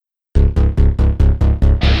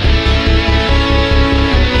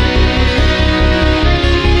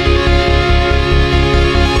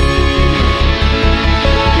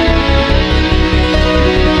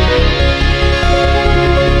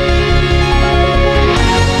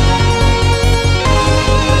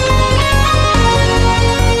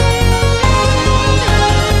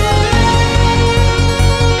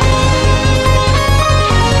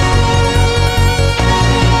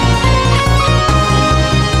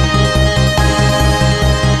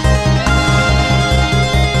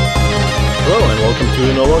welcome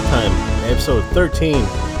to No Load Time, episode 13.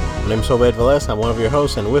 My name is Obed Velez, I'm one of your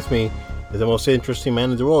hosts, and with me is the most interesting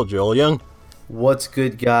man in the world, Joel Young. What's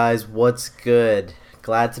good, guys? What's good?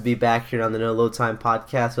 Glad to be back here on the No Load Time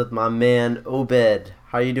podcast with my man, Obed.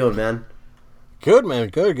 How you doing, man? Good, man.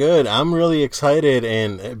 Good. I'm really excited,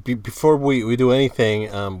 and before we do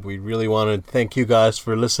anything, we really want to thank you guys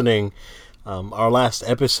for listening. Our last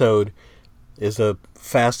episode is the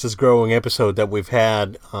fastest growing episode that we've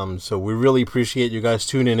had, so we really appreciate you guys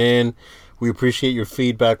tuning in. We appreciate your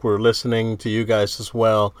feedback. We're listening to you guys as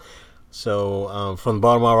well. So from the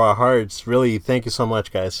bottom of our hearts, really thank you so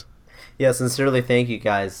much, guys. Yeah, sincerely thank you,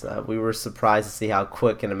 guys. We were surprised to see how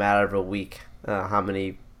quick in a matter of a week how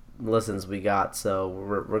many listens we got. So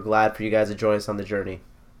we're glad for you guys to join us on the journey.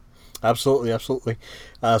 Absolutely.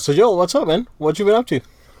 So Joel, what's up, man? What you been up to?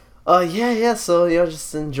 Yeah. So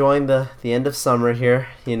just enjoying the end of summer here.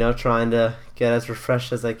 Trying to get as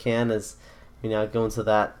refreshed as I can as go into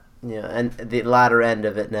that. And the latter end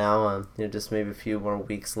of it now. Just maybe a few more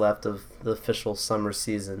weeks left of the official summer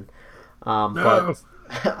season. But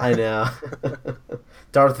I know,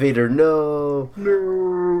 Darth Vader, no.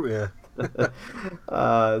 Yeah.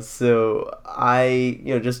 So I,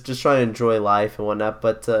 just trying to enjoy life and whatnot.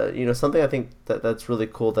 But something I think that's really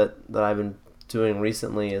cool that I've been doing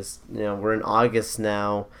recently is we're in August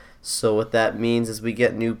now. So what that means is we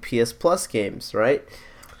get new PS Plus games, right?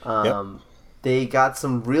 Yep. They got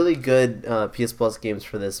some really good PS Plus games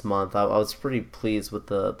for this month. I was pretty pleased with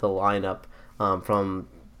the lineup from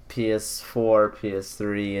PS4,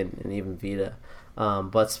 PS3, and even Vita.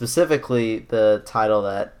 But specifically, the title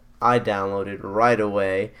that I downloaded right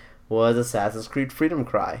away was Assassin's Creed Freedom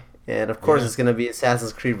Cry. And of course, It's going to be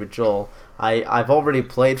Assassin's Creed with Joel. I've already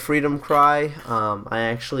played Freedom Cry. I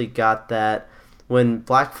actually got that when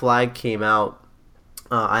Black Flag came out.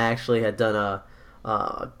 I actually had done a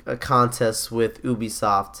contest with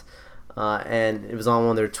Ubisoft, and it was on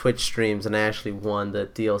one of their Twitch streams, and I actually won the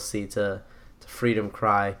DLC to Freedom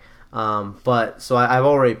Cry. But so I've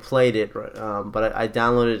already played it, but I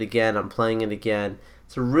downloaded it again. I'm playing it again.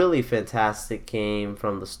 It's a really fantastic game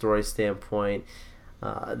from the story standpoint.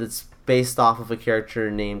 That's based off of a character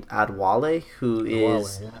named Adwale, who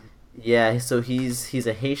is so he's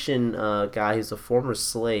a Haitian guy. He's a former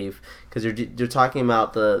slave, because you're talking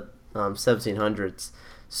about the 1700s.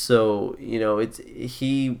 So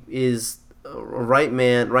he is a right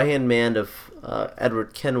hand man of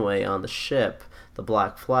Edward Kenway on the ship, the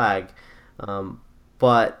Black Flag.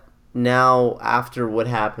 But now, after what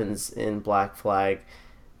happens in Black Flag,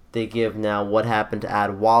 they give now what happened to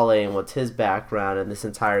Adwale and what's his background, and this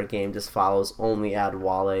entire game just follows only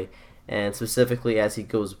Adwale, and specifically as he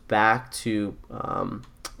goes back to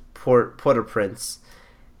Port-au-Prince,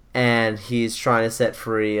 and he's trying to set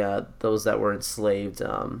free those that were enslaved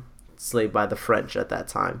by the French at that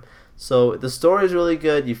time. So the story is really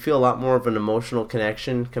good. You feel a lot more of an emotional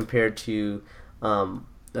connection compared to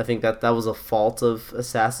I think that was a fault of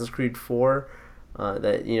Assassin's Creed 4.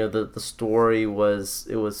 That the story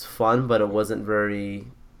was fun, but it wasn't very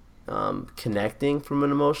connecting from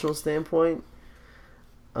an emotional standpoint.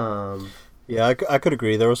 Yeah, I could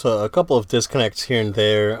agree. There was a couple of disconnects here and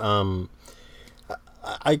there.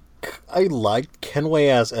 I liked Kenway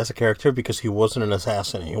as a character because he wasn't an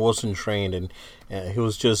assassin. He wasn't trained, and he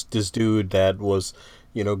was just this dude that was,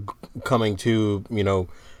 coming to,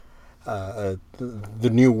 the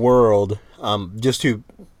new world, just to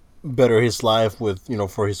better his life with,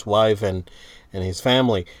 for his wife and his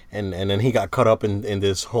family. And then he got caught up in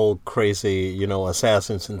this whole crazy,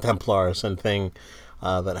 assassins and Templars and thing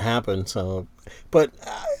that happened. So, but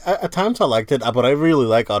at times I liked it, but I really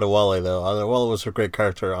like Adewale, though. Adewale was a great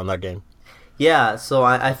character on that game. Yeah, so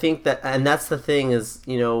I think that, and that's the thing is,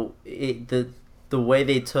 the way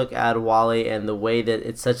they took Adewale and the way that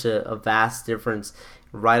it's such a vast difference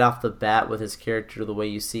right off the bat with his character, the way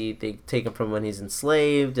you see they take him from when he's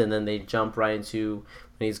enslaved, and then they jump right into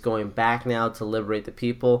when he's going back now to liberate the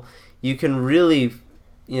people. You can really,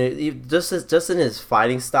 just in his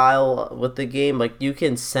fighting style with the game, like you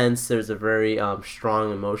can sense there's a very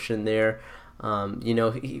strong emotion there.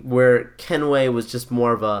 Where Kenway was just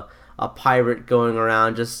more of a pirate going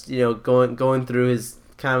around, just going through his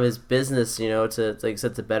kind of his business, to, like I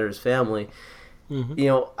said, to better his family. Mm-hmm.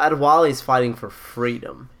 Adewale's fighting for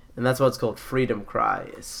freedom, and that's why it's called Freedom Cry.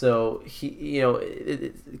 So he,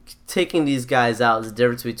 taking these guys out is the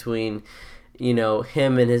difference between,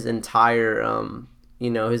 him and his entire,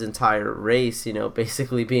 his entire race,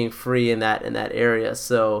 basically being free in that area.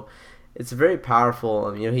 So it's very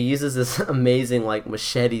powerful. He uses this amazing like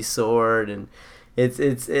machete sword, and it's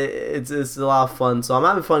a lot of fun. So I'm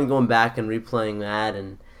having fun going back and replaying that,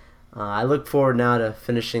 and I look forward now to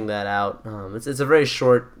finishing that out. It's a very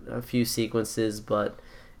short, a few sequences, but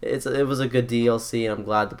it was a good DLC, and I'm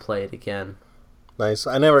glad to play it again. Nice.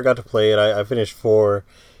 I never got to play it. I finished 4,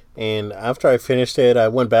 and after I finished it, I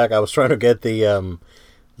went back. I was trying to get the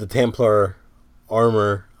Templar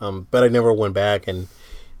armor, but I never went back and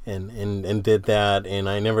did that, and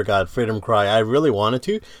I never got Freedom Cry. I really wanted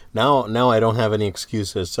to. Now I don't have any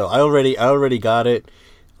excuses. So I already got it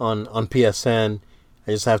on PSN.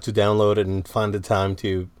 I just have to download it and find the time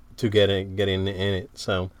to get in it.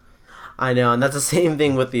 So I know, and that's the same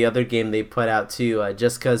thing with the other game they put out too,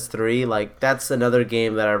 Just Cause 3. Like, that's another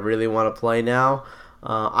game that I really want to play now.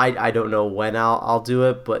 I don't know when I'll do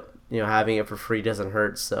it, but having it for free doesn't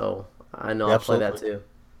hurt. So I know I'll play that too.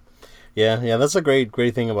 Yeah, that's a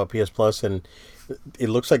great thing about PS Plus, and it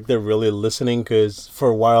looks like they're really listening, because for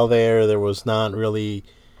a while there was not really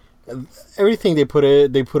everything they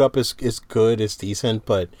put up is good, is decent,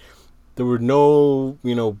 but there were no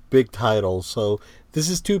big titles. So this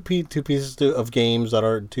is two pieces of games that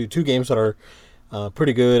are two games that are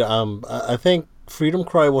pretty good. I think Freedom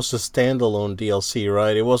Cry was a standalone DLC,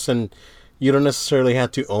 right? It wasn't. You don't necessarily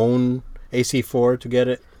have to own AC4 to get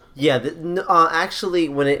it. Yeah, actually,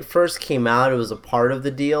 when it first came out, it was a part of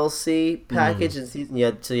the DLC package and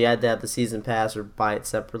season. So you had to have the season pass or buy it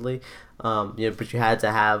separately. But you had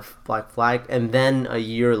to have Black Flag, and then a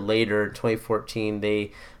year later, 2014,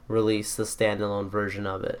 they released the standalone version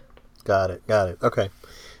of it. Got it. Okay.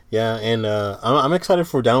 Yeah, and I'm excited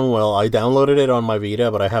for Downwell. I downloaded it on my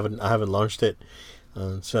Vita, but I haven't launched it.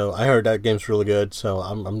 So I heard that game's really good. So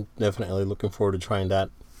I'm definitely looking forward to trying that.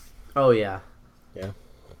 Oh yeah. Yeah.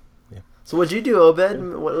 So what'd you do,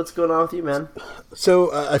 Obed? What's going on with you, man?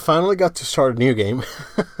 So I finally got to start a new game.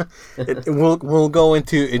 We'll go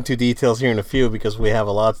into details here in a few, because we have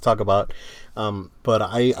a lot to talk about. But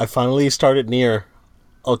I finally started Nier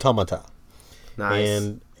Automata. Nice.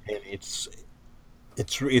 And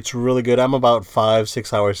it's really good. I'm about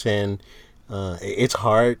 5-6 hours in. It's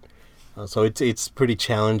hard, so it's pretty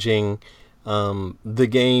challenging. The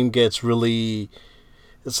game gets really.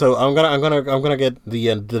 So I'm gonna get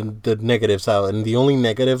the negatives out, and the only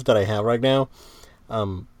negative that I have right now,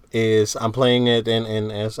 is I'm playing it,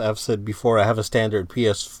 and as I've said before, I have a standard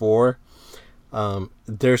PS4.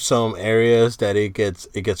 There's some areas that it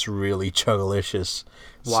gets really chuggalicious.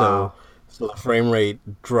 Wow. So the frame rate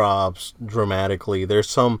drops dramatically. There's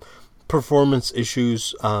some performance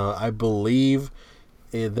issues. I believe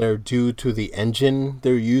they're due to the engine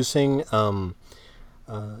they're using.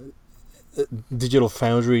 Digital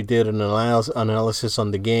Foundry did an analysis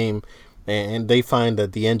on the game, and they find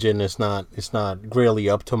that the engine is not greatly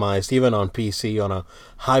optimized. Even on PC, on a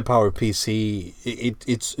high power PC,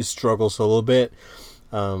 it struggles a little bit.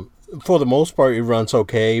 For the most part, it runs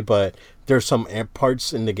okay, but there's some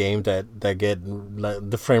parts in the game that get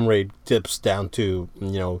the frame rate dips down to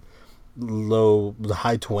the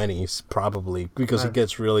high 20s probably, because it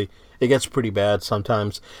gets pretty bad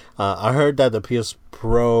sometimes. I heard that the PS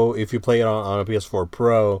Pro, if you play it on a PS4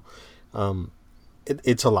 Pro,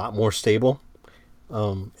 it's a lot more stable,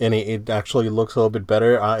 and it actually looks a little bit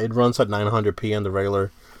better. It runs at 900p on the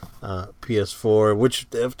regular PS4, which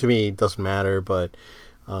to me doesn't matter, but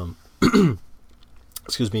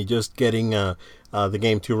excuse me, just getting the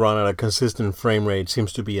game to run at a consistent frame rate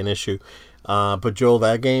seems to be an issue. But Joel,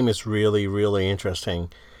 that game is really, really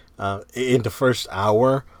interesting. In the first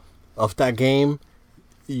hour of that game,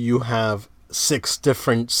 you have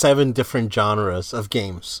 7 different genres of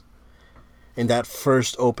games in that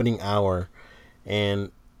first opening hour,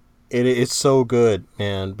 and it's so good,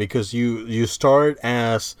 man, because you start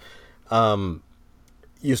as a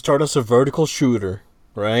vertical shooter,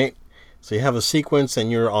 right? So you have a sequence,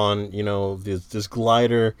 and you're on this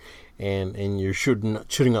glider, and you're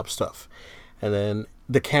shooting up stuff, and then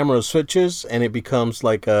the camera switches, and it becomes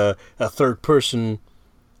like a third person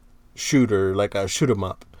shooter, like a shoot 'em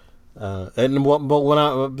up. What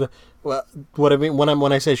I mean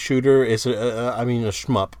when I say shooter is I mean a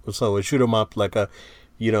shmup. So a shoot 'em up, like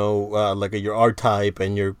your R Type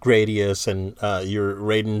and your Gradius and your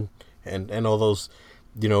Raiden and all those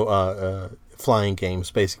flying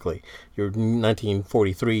games, basically your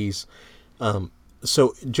 1943s.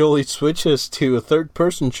 So Joel switches to a third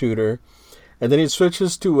person shooter, and then it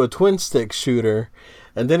switches to a twin stick shooter,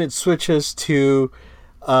 and then it switches to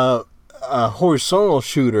a horizontal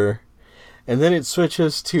shooter, and then it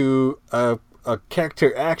switches to a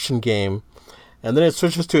character action game, and then it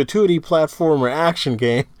switches to a 2D platformer action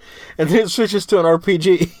game, and then it switches to an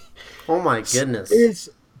RPG. Oh my goodness. It's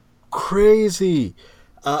crazy.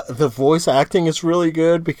 The voice acting is really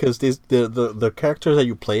good because the characters that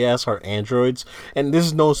you play as are androids, and this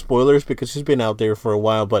is no spoilers because it's been out there for a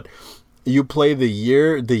while. But you play the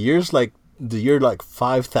year like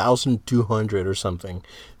 5,200 or something.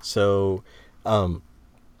 So,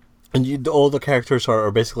 and all the characters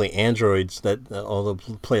are basically androids that all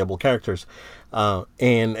the playable characters,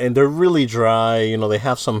 and they're really dry. You know, they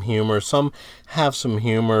have some humor. Some have some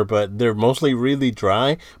humor, but they're mostly really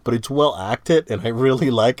dry. But it's well acted, and I really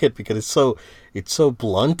like it because it's so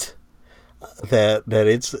blunt that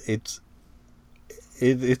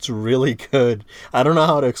it's really good. I don't know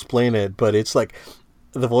how to explain it, but it's like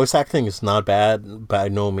the voice acting is not bad by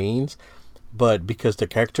no means, but because the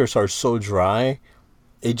characters are so dry,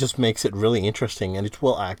 it just makes it really interesting, and it's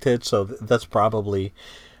well acted. So that's probably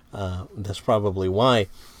why.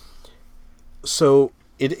 So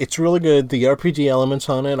it's really good. The RPG elements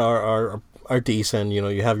on it are decent. You know,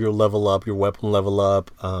 you have your level up, your weapon level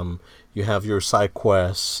up. You have your side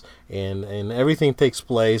quests, and everything takes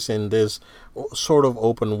place in this sort of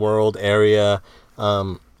open world area.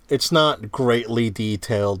 It's not greatly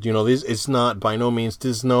detailed. You know, this it's not by no means.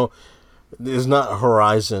 There's not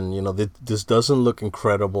Horizon. You know, this doesn't look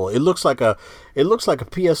incredible. It looks like a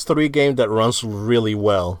PS3 game that runs really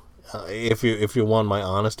well. If you want my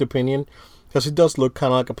honest opinion, because it does look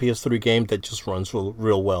kind of like a PS3 game that just runs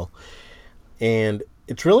real well, and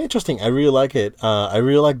it's really interesting. I really like it. I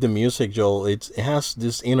really like the music, Joel. It has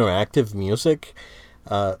this interactive music.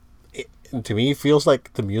 To me, it feels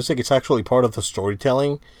like the music is actually part of the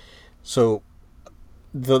storytelling. So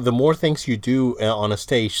the more things you do on a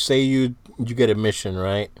stage, say you get a mission,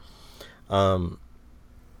 right?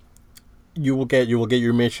 You will get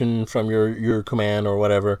your mission from your command or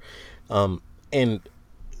whatever, and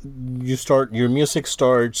your music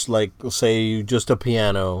starts like, say, just a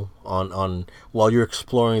piano on while you're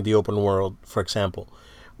exploring the open world, for example.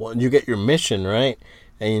 Well, you get your mission, right?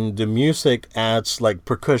 And the music adds like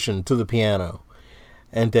percussion to the piano.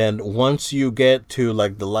 And then once you get to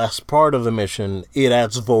like the last part of the mission, it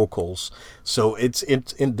adds vocals. So it's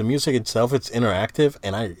in the music itself. It's interactive,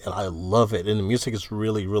 and I love it. And the music is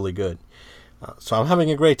really really good. So I'm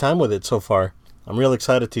having a great time with it so far. I'm real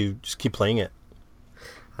excited to just keep playing it.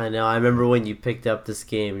 I know. I remember when you picked up this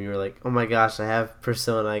game and you were like, "Oh my gosh, I have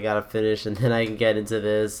Persona. I gotta finish, and then I can get into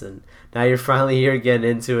this." And now you're finally here getting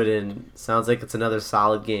into it, and sounds like it's another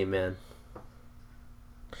solid game, man.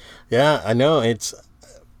 Yeah, I know.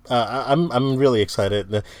 I'm really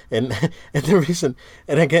excited, and and the reason,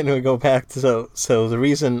 and again we go back to so the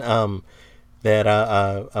reason that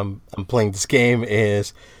I'm playing this game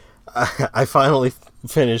is I finally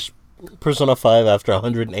finished Persona 5 after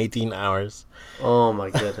 118 hours. Oh my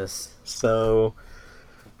goodness. So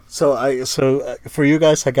for you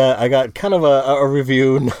guys, I got kind of a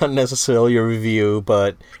review, not necessarily a review,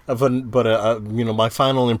 but you know, my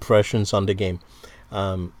final impressions on the game.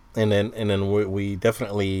 And then we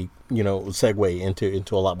definitely, you know, segue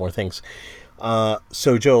into a lot more things.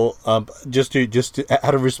 So Joel, just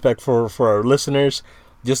out of respect for our listeners,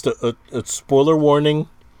 just a spoiler warning.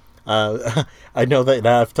 I know that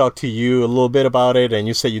I've talked to you a little bit about it, and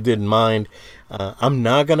you said you didn't mind. I'm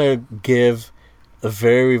not gonna give a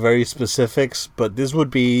very very specifics, but this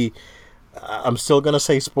would be. I'm still gonna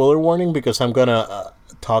say spoiler warning because I'm gonna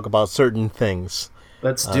talk about certain things.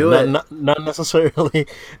 Let's do it. Not necessarily,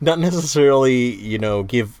 not necessarily, you know,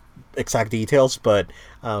 give exact details, but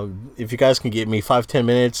if you guys can give me 5-10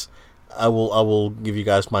 minutes, I will give you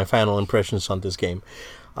guys my final impressions on this game.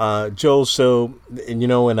 Joel, so, and you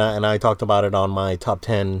know, and I talked about it on my top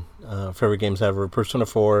 10 favorite games ever. Persona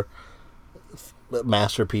 4,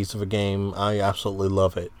 masterpiece of a game. I absolutely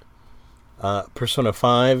love it. Persona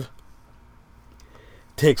 5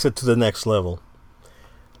 takes it to the next level.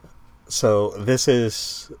 So this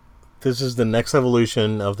is the next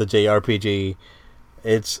evolution of the JRPG.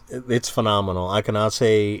 It's phenomenal. I cannot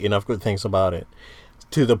say enough good things about it.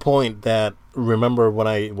 To the point that, remember what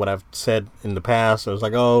I've said in the past, I was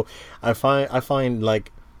like, oh, I find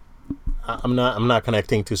like I'm not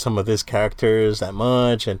connecting to some of these characters that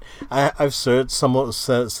much, and I said some of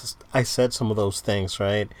those things,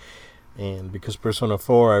 right? And because Persona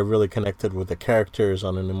 4, I really connected with the characters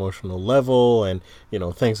on an emotional level, and you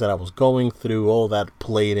know, things that I was going through, all that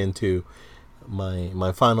played into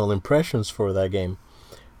my final impressions for that game.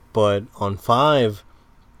 But on 5,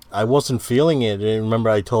 I wasn't feeling it. And remember,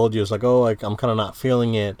 I told you, it's like, oh, I'm kind of not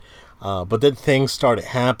feeling it. But then things started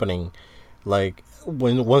happening, like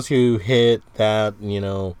once you hit that, you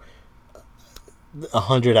know,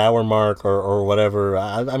 100-hour mark or whatever.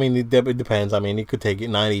 I mean, it depends. I mean, it could take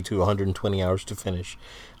 90 to 120 hours to finish.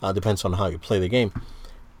 Depends on how you play the game.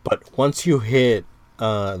 But once you hit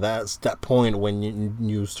that's that point when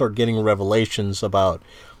you start getting revelations about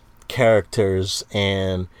characters,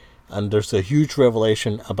 and there's a huge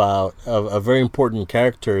revelation about a very important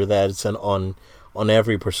character that's on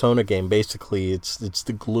every Persona game. Basically, it's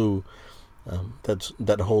the glue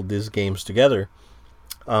that hold these games together.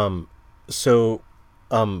 So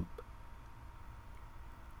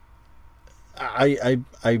I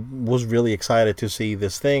was really excited to see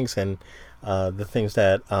these things, and the things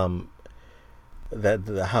that how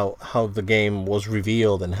the game was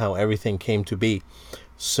revealed and how everything came to be.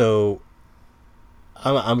 So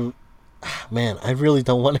I'm man, I really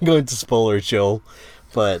don't want to go into spoilers, Joel,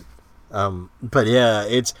 but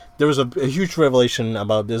yeah, there was a huge revelation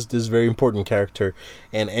about this very important character,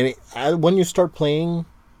 and when you start playing,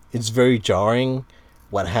 it's very jarring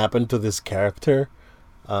what happened to this character,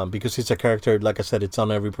 because it's a character, like I said, it's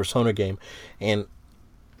on every Persona game, and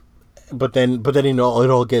but then it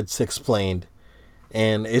all gets explained,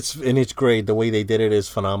 and it's great. The way they did it is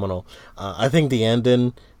phenomenal. I think the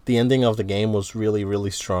ending of the game was really,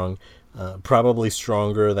 really strong. Probably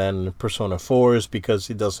stronger than Persona 4's, because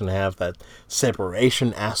it doesn't have that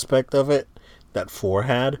separation aspect of it that 4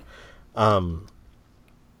 had.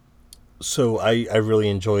 So I really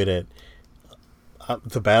enjoyed it.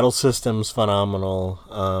 The battle system's phenomenal.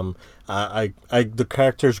 The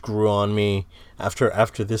characters grew on me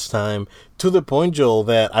after this time, to the point, Joel,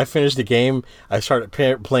 that I finished the game. I started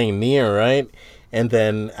playing Nier, right? And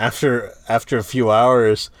then after a few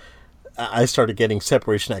hours, I started getting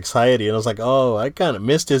separation anxiety, and I was like, oh, I kind of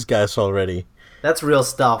missed this guys already. That's real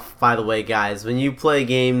stuff, by the way, guys. When you play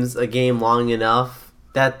a game long enough,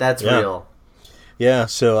 that's real. Yeah,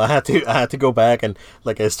 so I had to go back, and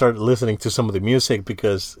I started listening to some of the music,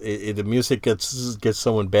 because the music gets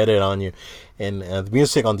so embedded on you, and the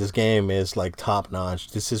music on this game is top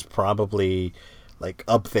notch. This is probably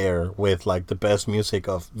up there with the best music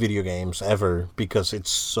of video games ever, because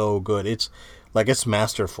it's so good. It's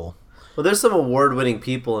masterful. Well, there's some award-winning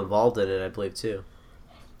people involved in it, I believe, too.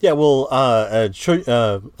 Yeah, well, Shoji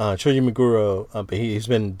Meguro, he's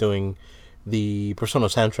been doing the Persona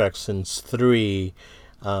soundtrack since 3,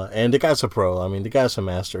 and the guy's a pro. I mean, the guy's a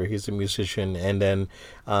master. He's a musician. And then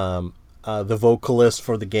the vocalist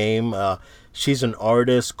for the game, she's an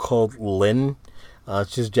artist called Lin.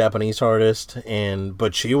 She's a Japanese artist,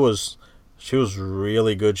 but she was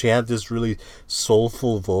really good. She had this really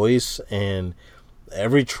soulful voice, and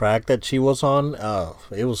every track that she was on,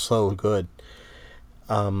 it was so good.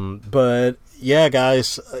 But yeah,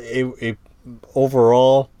 guys, it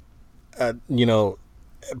overall,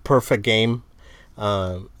 perfect game.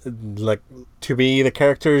 To me, the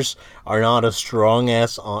characters are not as strong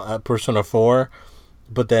as Persona 4,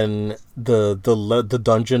 but then the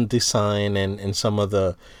dungeon design and some of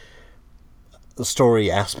the story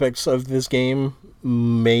aspects of this game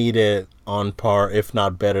made it on par, if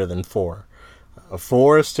not better than 4.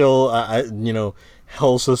 4 still,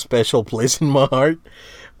 holds a special place in my heart,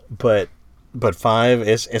 but 5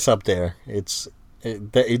 is up there.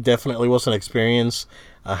 It definitely was an experience.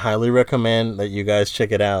 I highly recommend that you guys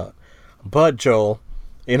check it out. But Joel,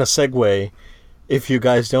 in a segue, if you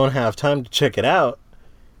guys don't have time to check it out,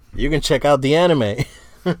 you can check out the anime.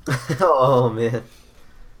 Oh man.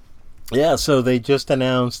 Yeah, so they just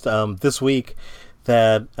announced this week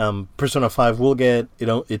that Persona 5 will get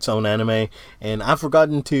its own anime, and I've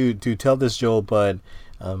forgotten to tell this, Joel, but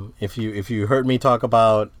if you heard me talk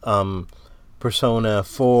about Persona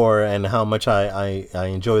 4 and how much I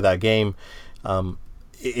enjoy that game,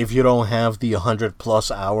 if you don't have the 100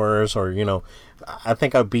 plus hours, or I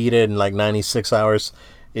think I beat it in 96 hours.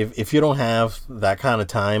 If you don't have that kind of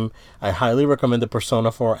time, I highly recommend the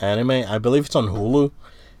Persona 4 anime. I believe it's on Hulu.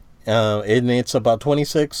 And it's about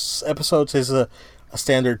 26 episodes. It's a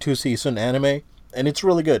standard 2-season anime, and it's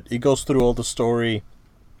really good. It goes through all the story.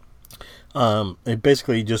 It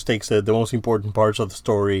basically just takes the most important parts of the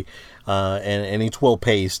story, and it's well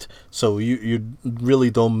paced, so you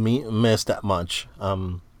really don't miss that much.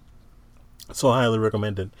 So I highly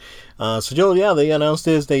recommend it. So Joe, yeah, they announced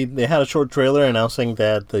this. They had a short trailer announcing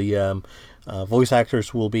that the voice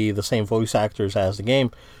actors will be the same voice actors as the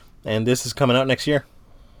game, and this is coming out next year.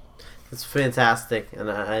 It's fantastic,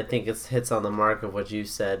 and I think it hits on the mark of what you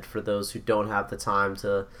said for those who don't have the time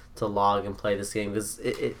to log and play this game, because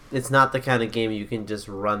it's not the kind of game you can just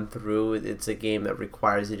run through. It's a game that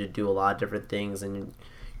requires you to do a lot of different things, and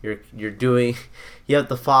you have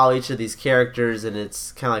to follow each of these characters, and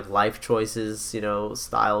it's kind of like life choices,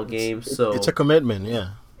 style game. So it's a commitment,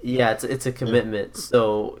 yeah. Yeah, it's a commitment. Yeah.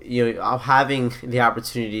 So having the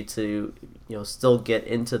opportunity to still get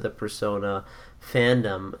into the Persona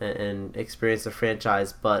fandom and experience the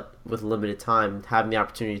franchise, but with limited time, having the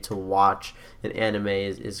opportunity to watch an anime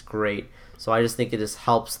is great. So I just think it just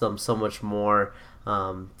helps them so much more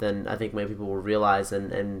than I think many people will realize.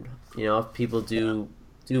 And if people do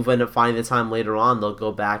end up finding the time later on, they'll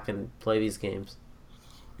go back and play these games.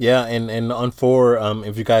 Yeah, and on four,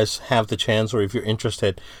 if you guys have the chance or if you're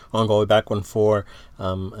interested on going back on four,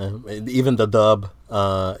 even the dub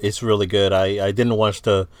is really good. I didn't watch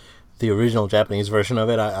the original Japanese version of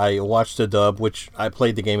it. I watched the dub, which I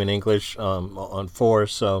played the game in English on four.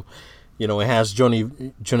 So, it has Johnny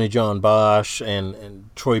John Bosch and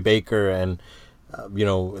Troy Baker, and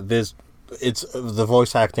this it's the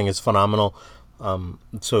voice acting is phenomenal.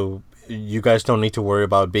 So you guys don't need to worry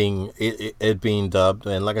about it being dubbed.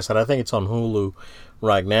 And like I said, I think it's on Hulu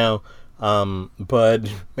right now. But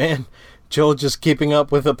man, Joel, just keeping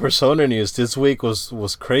up with the Persona news this week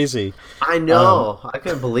was crazy. I know. I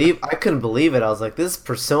couldn't believe it. I was like, this is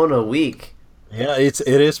Persona week. Yeah, it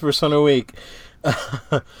is Persona week.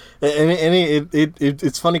 and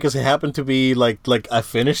it's funny because it happened to be like I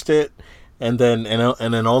finished it, and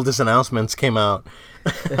then all these announcements came out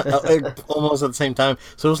almost at the same time.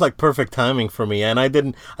 So it was like perfect timing for me. And I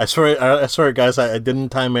swear, guys, I didn't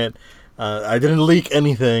time it. I didn't leak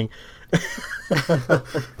anything.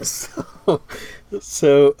 so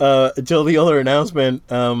Jill, the other announcement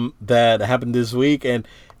that happened this week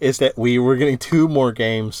is that we were getting two more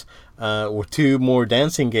games, two more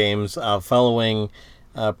dancing games following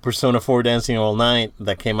Persona 4 Dancing All Night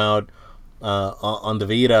that came out on the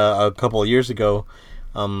Vita a couple of years ago.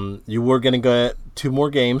 You were going to get two more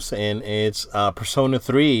games, and it's Persona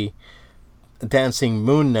 3 Dancing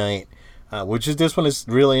Moon Knight, this one is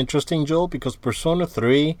really interesting, Joel, because Persona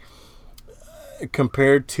 3,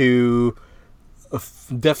 compared to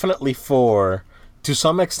definitely 4, to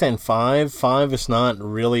some extent 5 is not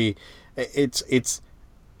really, it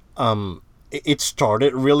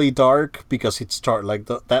started really dark because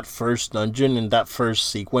that first dungeon and that first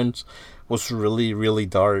sequence was really, really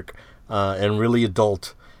dark and really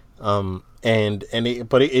adult, but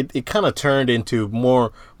it kind of turned into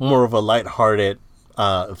more of a lighthearted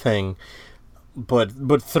thing,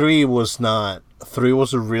 but 3 was not. 3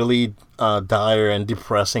 was a really dire and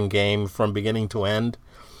depressing game from beginning to end,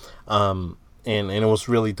 and it was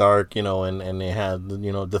really dark, and it had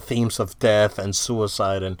the themes of death and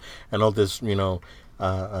suicide and all this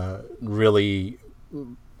really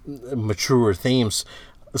mature themes.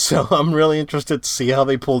 So I'm really interested to see how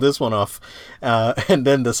they pull this one off. And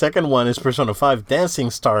then the second one is Persona 5 Dancing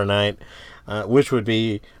Star Night, which would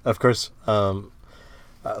be, of course,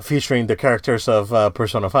 featuring the characters of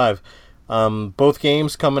Persona 5. Both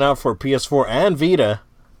games coming out for PS4 and Vita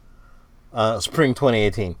spring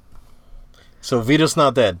 2018. So Vita's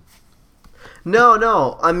not dead.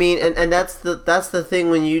 No. I mean, and that's the thing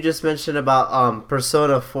when you just mentioned about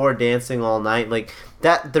Persona 4 Dancing All Night, like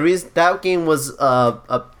that the reason that game was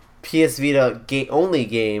a PS Vita only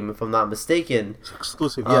game, if I'm not mistaken. It's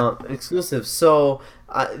exclusive, yeah. Exclusive. So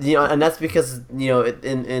and that's because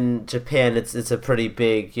in Japan it's a pretty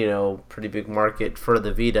big market for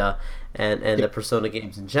the Vita and the Persona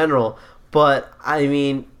games in general. But I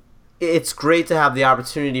mean, it's great to have the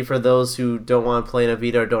opportunity for those who don't want to play in a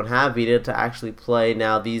Vita or don't have Vita to actually play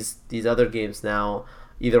now these other games now,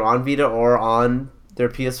 either on Vita or on their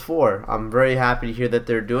PS4. I'm very happy to hear that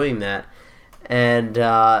they're doing that. And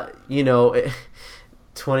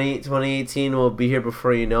 2018 will be here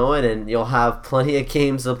before you know it, and you'll have plenty of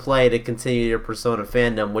games to play to continue your Persona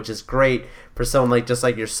fandom, which is great for someone just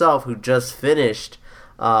like yourself who just finished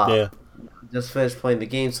playing the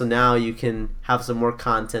game. So now you can have some more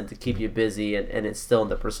content to keep you busy, and it's still in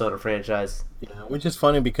the Persona franchise. Yeah, which is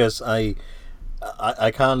funny because I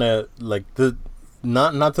kind of like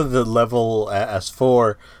not to the level as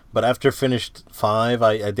 4, but after finished 5,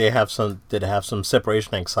 I did have some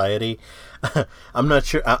separation anxiety. I'm not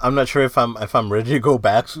sure if I'm ready to go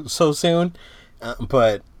back so soon,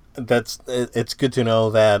 but it's good to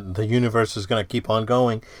know that the universe is going to keep on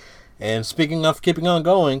going. And speaking of keeping on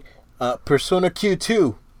going, Persona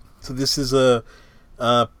Q2. So this is a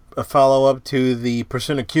follow-up to the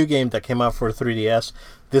Persona Q game that came out for 3DS.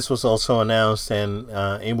 This was also announced, and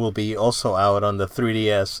it will be also out on the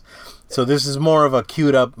 3DS. So this is more of a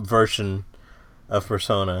queued-up version of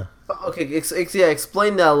Persona. Okay,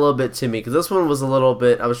 explain that a little bit to me, because this one was a little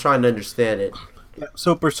bit, I was trying to understand it. Yeah,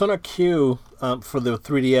 so Persona Q for the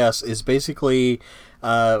 3DS is basically,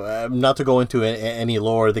 not to go into any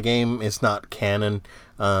lore, the game is not canon.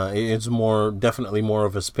 It's definitely more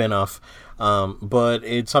of a spin-off.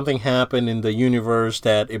 But something happened in the universe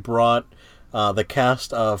that it brought the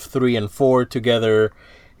cast of 3 and 4 together,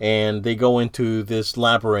 and they go into this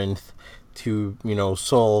labyrinth to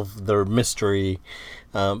solve their mystery,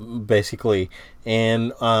 basically.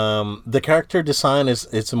 And the character design is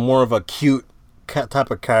it's more of a cute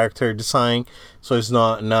type of character design, so it's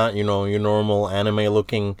not your normal anime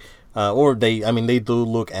looking, or they do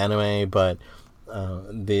look anime, but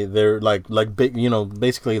they're like big,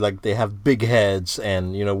 basically like they have big heads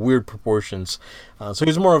and weird proportions. So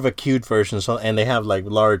it's more of a cute version. So, and they have like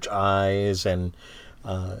large eyes, and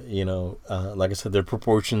like I said, their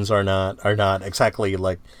proportions are not exactly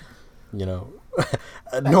like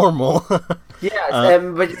normal. Yeah,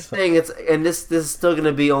 but you're saying this is still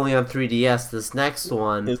gonna be only on 3DS. This next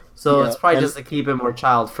one, so it's probably just to keep it more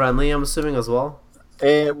child friendly. I'm assuming as well.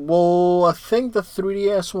 Well, I think the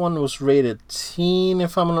 3DS one was rated teen,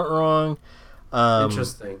 if I'm not wrong.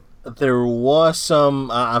 Interesting. There was some.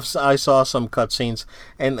 I saw some cutscenes,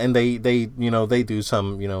 and they do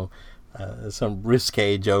some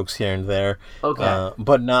risque jokes here and there. Okay.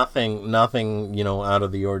 But nothing out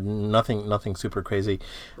of the ordinary. Nothing super crazy.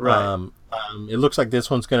 Right. It looks like this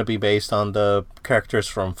one's going to be based on the characters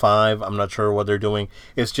from 5. I'm not sure what they're doing.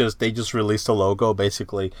 It's just they just released a logo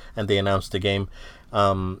basically, and they announced the game.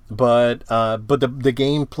 But the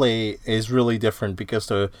gameplay is really different because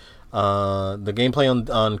the gameplay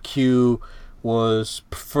on Q was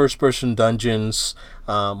first person dungeons,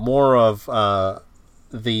 more of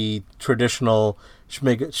the traditional Shin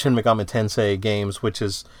Megami Tensei games, which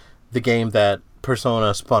is the game that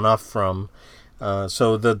Persona spun off from.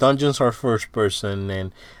 So the dungeons are first person,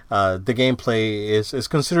 and the gameplay is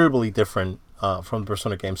considerably different from the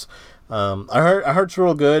Persona games. I heard it's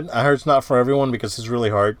real good. I heard it's not for everyone because it's really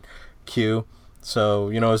hard, Q. So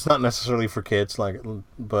it's not necessarily for kids,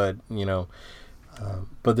 but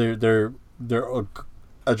they're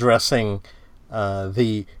addressing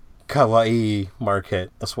the kawaii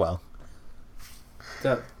market as well.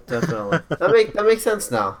 Definitely. That makes sense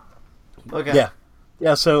now. Okay.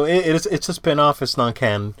 Yeah. So it's a spin-off. It's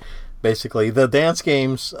non-canon, basically. The dance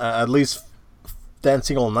games, at least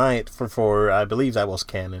Dancing All Night for I believe that was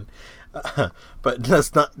canon. But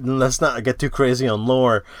let's not get too crazy on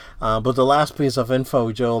lore. But the last piece of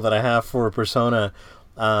info, Joel, that I have for Persona,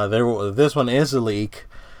 this one is a leak.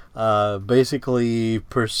 Basically,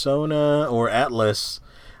 Persona or Atlas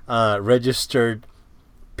registered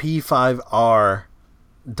P5R.com.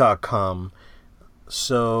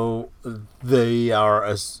 So they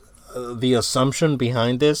are the assumption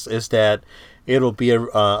behind this is that it'll be a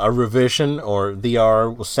revision, or the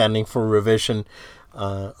R standing for revision,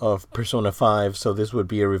 of Persona 5. So this would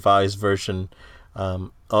be a revised version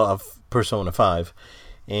of Persona 5.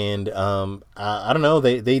 And I don't know,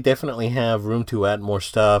 they definitely have room to add more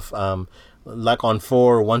stuff. Like on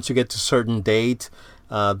 4, once you get to a certain date,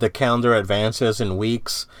 the calendar advances in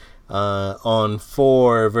weeks. On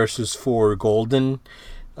 4 versus 4 Golden,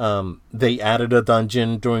 they added a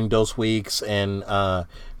dungeon during those weeks, and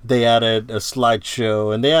they added a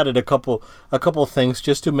slideshow, and they added a couple things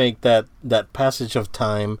just to make that passage of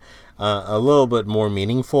time a little bit more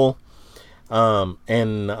meaningful.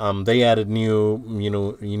 And they added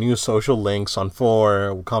new social links on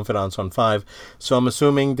 4, confidants on 5. So I'm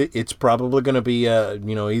assuming that it's probably going to be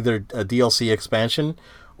either a DLC expansion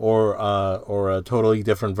or a totally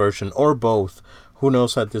different version, or both. Who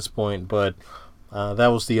knows at this point? But that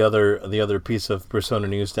was the other piece of Persona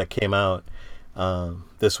news that came out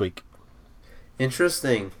this week.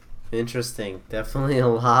 Interesting. Definitely a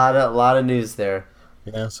lot of news there.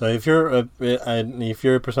 Yeah. So if you're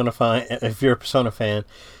a Persona fan,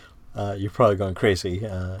 you're probably going crazy,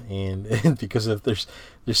 and because there's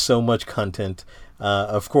so much content.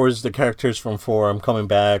 Of course, the characters from 4 I'm coming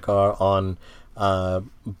back are on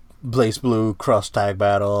Blaze Blue Cross Tag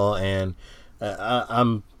Battle, and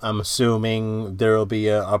I'm assuming there will be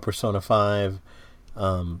a Persona 5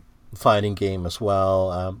 fighting game as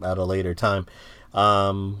well at a later time.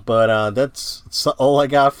 But that's all I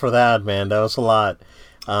got for that, man. That was a lot.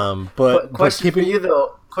 Question for you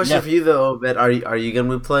though, but are you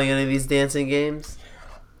gonna be playing any of these dancing games?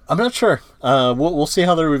 I'm not sure. We'll see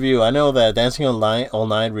how they review. I know that Dancing All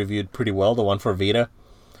Night reviewed pretty well, the one for Vita.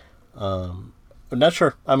 I'm not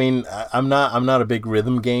sure. I mean, I'm not a big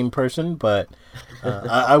rhythm game person, but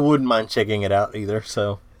I wouldn't mind checking it out either.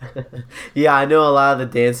 So. Yeah, I know a lot of the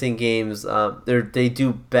dancing games. They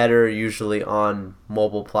do better usually on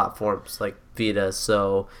mobile platforms like Vita.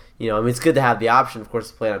 So it's good to have the option, of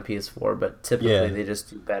course, to play on PS4, but typically they just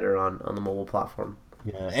do better on the mobile platform.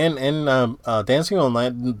 Yeah, and Dancing All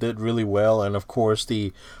Night did really well, and of course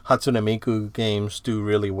the Hatsune Miku games do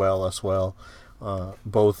really well as well,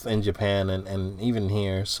 both in Japan and even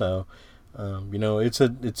here. So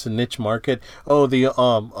It's a niche market. Oh, the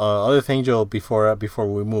other thing, Joe, before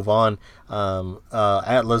we move on,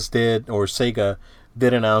 Atlas did, or Sega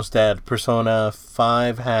did, announce that Persona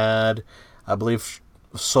 5 had, I believe,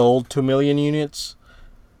 sold 2 million units.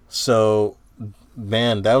 So,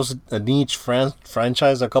 man, that was a niche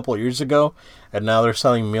franchise a couple of years ago, and now they're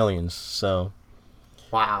selling millions. So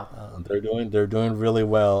Wow. they're doing really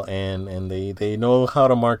well, and they know how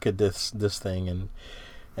to market this thing,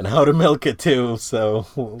 and how to milk it too. So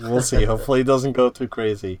we'll see. Hopefully, it doesn't go too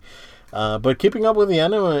crazy. But keeping up with the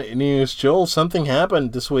anime news, Joel, something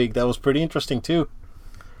happened this week that was pretty interesting too.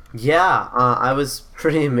 Yeah, I was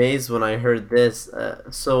pretty amazed when I heard this.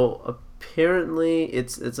 So apparently,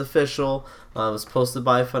 it's official. It was posted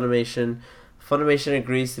by Funimation. Funimation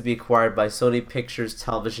agrees to be acquired by Sony Pictures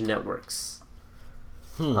Television Networks.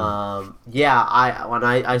 Hmm. Yeah, when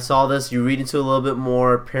I saw this, you read into it a little bit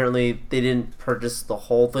more. Apparently, they didn't purchase the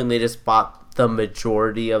whole thing; they just bought the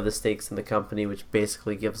majority of the stakes in the company, which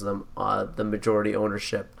basically gives them the majority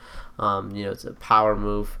ownership. It's a power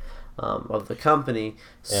move of the company.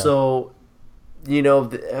 Yeah. So,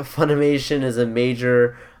 Funimation is a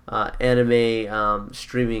major anime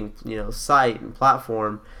streaming site and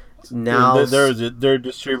platform. Now, They're a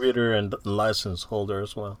distributor and license holder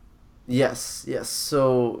as well. yes, yes.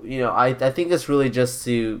 So, I think it's really just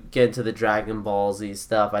to get into the Dragon Ball Z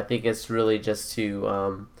stuff. I think it's really just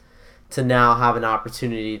to now have an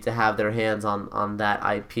opportunity to have their hands on that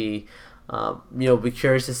IP. Be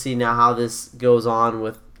curious to see now how this goes on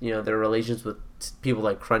with their relations with people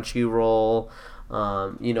like Crunchyroll.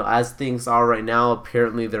 As things are right now,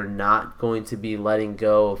 apparently they're not going to be letting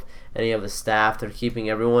go of any of the staff. They're keeping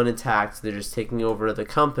everyone intact. They're just taking over the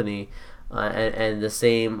company, and the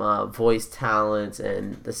same voice talent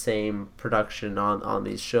and the same production on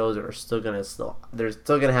these shows are they're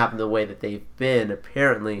still gonna happen the way that they've been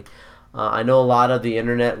apparently. I know a lot of the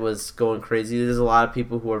internet was going crazy. There's a lot of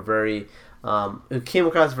people who are who came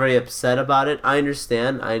across very upset about it. I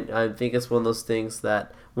understand. I think it's one of those things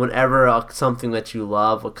that whenever something that you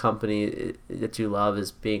love, a company that you love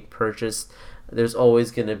is being purchased, there's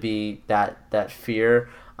always going to be that fear.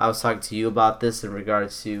 I was talking to you about this in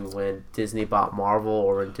regards to when Disney bought Marvel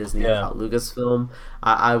or when Disney Yeah. bought Lucasfilm.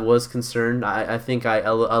 I was concerned. I think I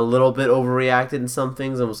a little bit overreacted in some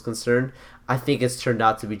things and was concerned. I think it's turned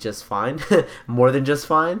out to be just fine, more than just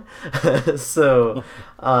fine. So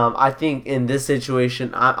I think in this situation,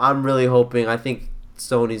 I'm really hoping. I think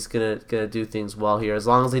Sony's gonna do things well here. As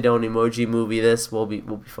long as they don't emoji movie this, we'll be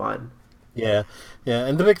fine. Yeah, yeah,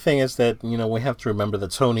 and the big thing is that we have to remember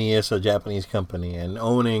that Sony is a Japanese company, and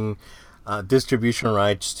owning distribution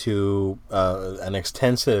rights to an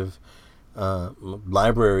extensive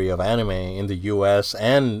library of anime in the U.S.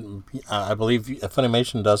 and I believe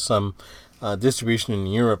Funimation does some distribution in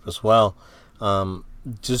Europe as well. Um,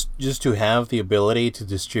 just to have the ability to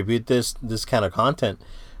distribute this kind of content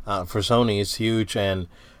for Sony is huge, and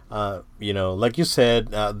like you said,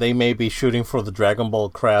 they may be shooting for the Dragon Ball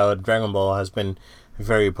crowd. Dragon Ball has been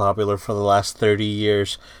very popular for the last 30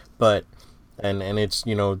 years, but and it's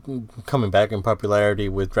coming back in popularity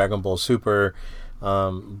with Dragon Ball Super.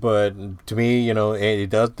 But to me,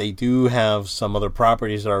 they do have some other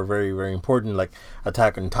properties that are very very important, like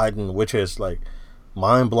Attack on Titan, which is like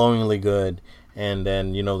mind-blowingly good, and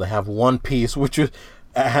then they have One Piece, which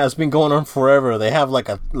has been going on forever. They have like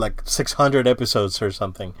 600 episodes or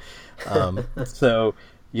something. So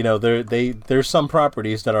there's some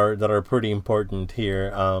properties that are pretty important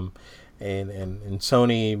here. And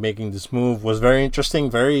Sony making this move was very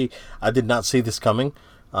interesting. I did not see this coming.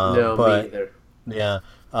 No, me But either. yeah.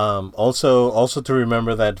 Also to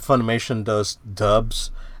remember that Funimation does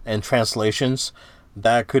dubs and translations.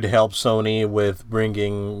 That could help Sony with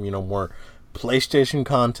bringing more PlayStation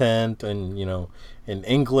content, and in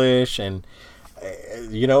English, and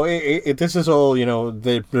this is all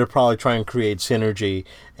they're probably trying to create synergy.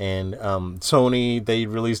 And Sony, they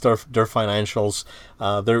released their financials.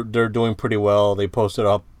 They're doing pretty well. They posted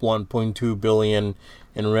up 1.2 billion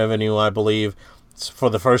in revenue, I believe, for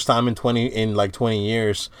the first time in like 20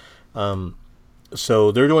 years.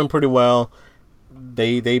 So they're doing pretty well.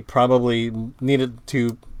 They probably needed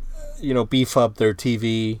to beef up their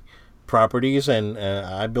TV properties, and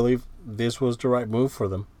I believe this was the right move for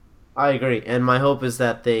them. I agree, and my hope is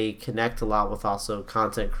that they connect a lot with also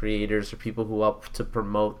content creators or people who help to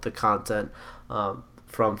promote the content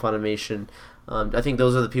from Funimation. I think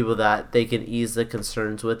those are the people that they can ease the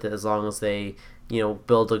concerns with, as long as they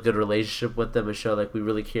build a good relationship with them and show like we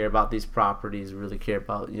really care about these properties, we really care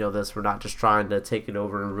about this. We're not just trying to take it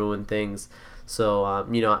over and ruin things. So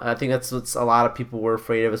I think that's what a lot of people were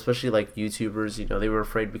afraid of, especially like YouTubers. They were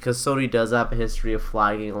afraid because Sony does have a history of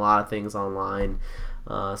flagging a lot of things online.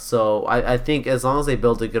 So I think as long as they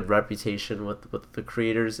build a good reputation with the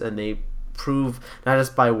creators and they prove not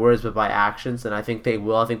just by words but by actions, and I think they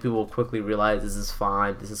will. I think people will quickly realize this is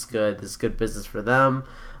fine, this is good business for them.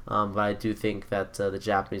 But I do think that the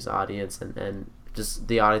Japanese audience and just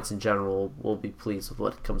the audience in general will be pleased with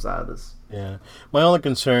what comes out of this. Yeah, my only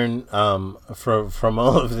concern from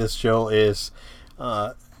all of this, Joe, is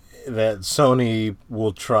that Sony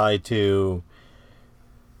will try to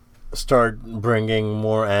start bringing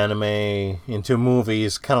more anime into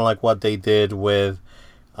movies, kind of like what they did with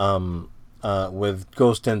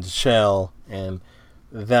Ghost in the Shell, and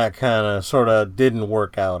that kind of sort of didn't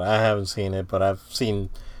work out. I haven't seen it, but I've seen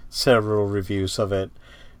several reviews of it.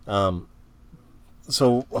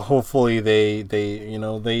 So hopefully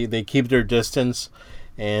they keep their distance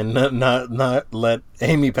and not let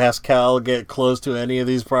Amy Pascal get close to any of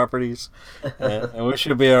these properties, and we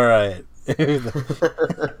should be all right.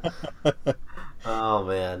 Oh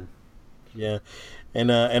man, yeah, and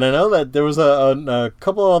I know that there was a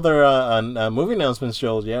couple other movie announcements,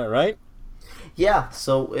 Joel. Yeah, right. Yeah,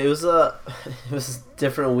 so it was a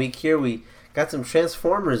different week here. We got some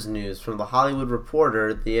Transformers news from the Hollywood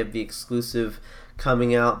Reporter. They have the exclusive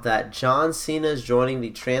coming out that John Cena is joining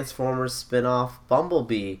the Transformers spin-off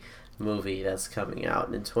Bumblebee movie that's coming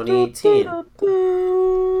out in 2018.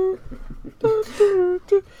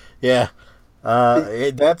 Yeah,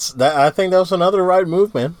 I think that was another right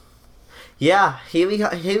move, man. Yeah,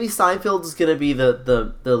 Haley Steinfeld is gonna be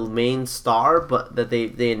the main star, but that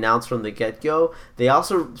they announced from the get-go. They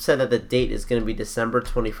also said that the date is gonna be December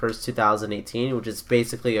 21st, 2018, which is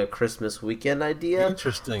basically a Christmas weekend idea.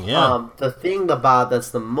 Interesting, yeah. The thing about that's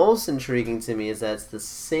the most intriguing to me is that it's the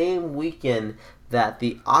same weekend that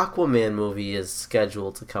the Aquaman movie is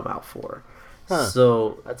scheduled to come out for. Huh.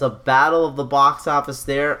 So it's a battle of the box office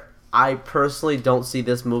there. I personally don't see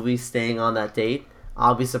this movie staying on that date.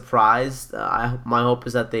 I'll be surprised. My hope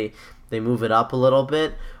is that they move it up a little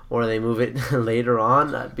bit or they move it later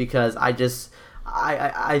on because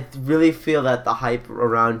I really feel that the hype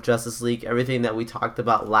around Justice League, everything that we talked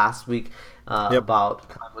about last week about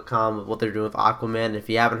Comic-Con, what they're doing with Aquaman. If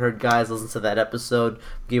you haven't heard, guys, listen to that episode.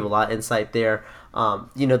 We gave a lot of insight there.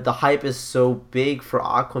 The hype is so big for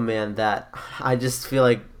Aquaman that I just feel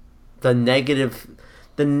like the negative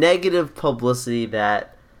publicity that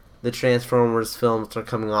the Transformers films are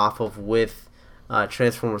coming off of with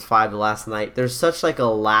Transformers 5 The Last Night. There's such like a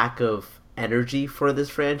lack of energy for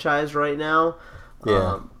this franchise right now.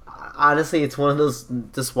 Yeah. Honestly, it's one of those,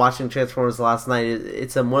 just watching Transformers Last Night,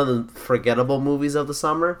 it's one of the forgettable movies of the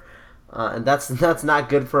summer. And that's not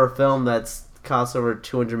good for a film that's cost over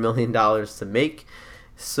 $200 million to make.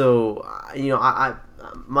 So, I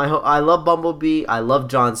love Bumblebee. I love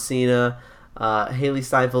John Cena. Haley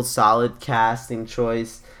Steinfeld, solid casting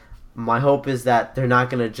choice. My hope is that they're not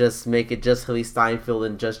going to just make it just Haley Steinfeld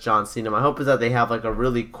and just John Cena. My hope is that they have like a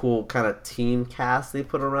really cool kind of team cast they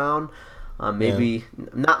put around. I'm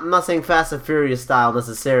not saying Fast and Furious style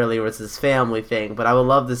necessarily, where it's this family thing, but I would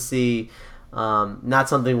love to see not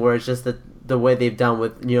something where it's just the way they've done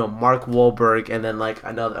with Mark Wahlberg and then like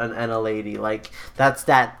and a lady, like that's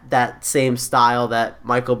that same style that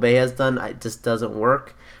Michael Bay has done. It just doesn't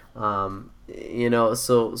work. So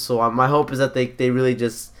my hope is that they really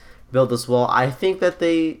just build this well. I think that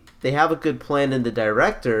they have a good plan in the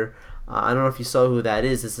director. I don't know if you saw who that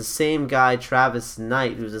is. It's the same guy, Travis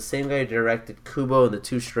Knight, who's the same guy who directed Kubo and the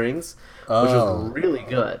Two Strings, which was really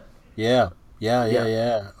good. Yeah.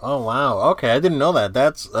 Oh, wow. Okay, I didn't know that.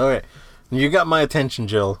 That's okay. You got my attention,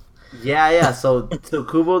 Jill. Yeah. So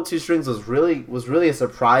Kubo and Two Strings was really a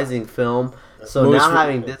surprising film. So now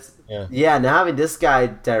having this, now having this guy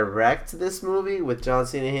direct this movie with John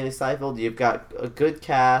Cena and Haley Steinfeld, you've got a good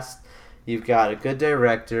cast, you've got a good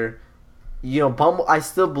director. I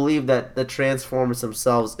still believe that the Transformers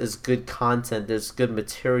themselves is good content. There's good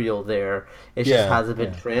material there. It just hasn't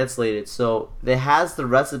been translated. So it has the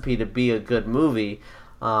recipe to be a good movie.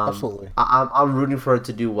 Absolutely. I'm rooting for it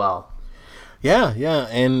to do well. Yeah,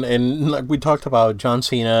 and like we talked about, John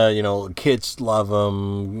Cena, kids love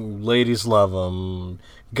him, ladies love him,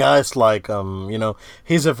 guys like him.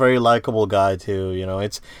 He's a very likable guy too.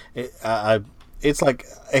 It's like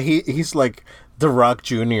he's like The Rock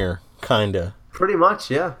Jr. kinda. Pretty much,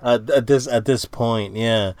 yeah. At this point,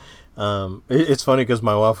 yeah. It's funny because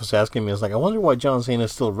my wife was asking me, it's like, I wonder why John Cena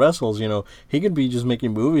still wrestles. He could be just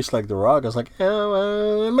making movies like The Rock. I was like, yeah,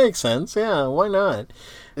 well, it makes sense. Yeah, why not?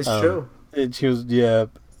 It's true. She was, yeah.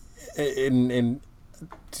 To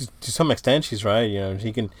some extent, she's right.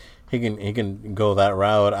 he can go that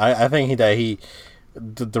route. I think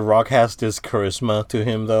the Rock has this charisma to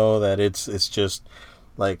him though that it's just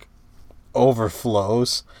like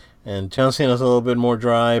overflows, and John Cena's a little bit more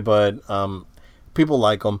dry, but people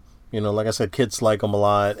like him. Like I said, kids like him a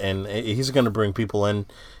lot, and he's gonna bring people in.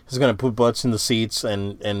 He's gonna put butts in the seats,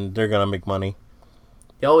 and they're gonna make money.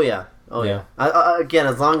 Oh yeah, oh yeah. Again,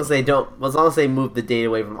 as long as they move the date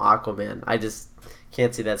away from Aquaman, I just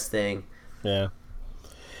can't see that staying. Yeah.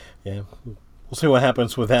 We'll see what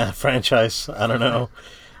happens with that franchise. I don't know.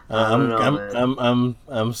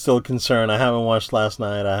 I'm still concerned. I haven't watched last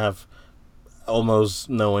night. I have almost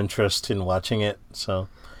no interest in watching it. So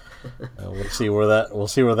we'll see where that goes. We'll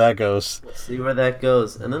see where that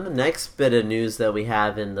goes. And then the next bit of news that we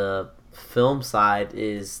have in the film side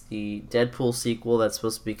is the Deadpool sequel that's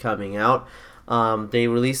supposed to be coming out. They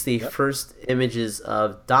released the first images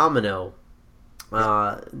of Domino,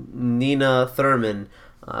 Nina Thurman,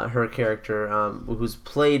 her character, who's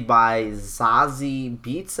played by Zazie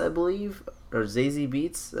Beetz, I believe, or Zazie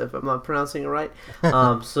Beetz, if I'm not pronouncing it right.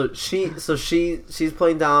 So she's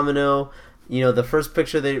playing Domino. The first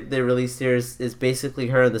picture they released here is basically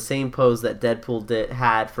her in the same pose that Deadpool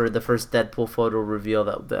had for the first Deadpool photo reveal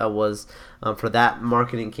that was for that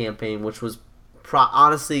marketing campaign, which was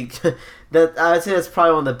honestly that I'd say that's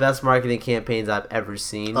probably one of the best marketing campaigns I've ever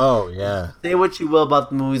seen. Oh yeah. Say what you will about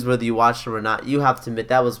the movies, whether you watched them or not, you have to admit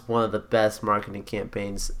that was one of the best marketing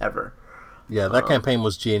campaigns ever. Yeah, that campaign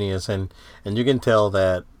was genius, and you can tell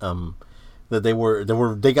that that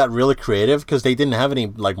they got really creative because they didn't have any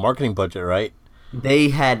marketing budget, right? They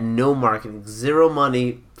had no marketing, zero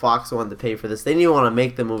money. Fox wanted to pay for this. They didn't even want to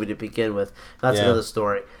make the movie to begin with. That's another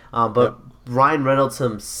story. But Ryan Reynolds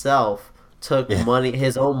himself took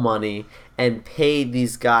his own money, and paid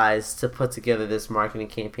these guys to put together this marketing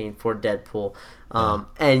campaign for Deadpool.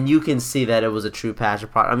 And you can see that it was a true passion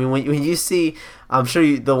project. I mean, when you see, I'm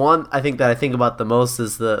sure the one I think about the most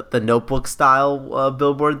is the Notebook style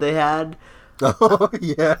billboard they had. Oh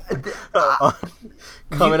yeah,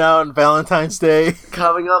 coming out on Valentine's Day.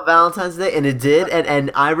 Coming up Valentine's Day, and it did.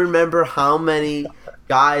 And I remember how many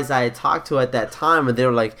guys I had talked to at that time, and they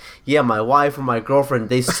were like, "Yeah, my wife or my girlfriend,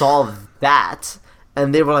 they saw that,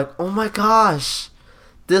 and they were like, oh my gosh,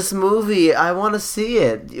 this movie, I want to see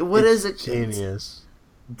it. What is it? Genius.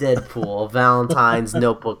 Deadpool, Valentine's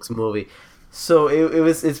Notebooks movie." So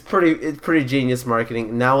it's pretty genius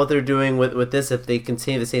marketing. Now what they're doing with this, if they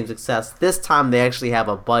continue the same success, this time they actually have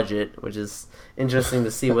a budget, which is interesting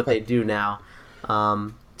to see what they do now.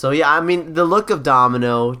 So yeah, I mean the look of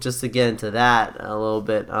Domino, just to get into that a little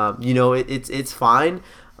bit, it's fine.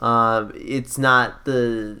 It's not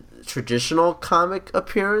the traditional comic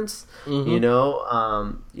appearance,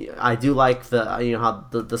 I do like how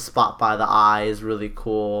the spot by the eye is really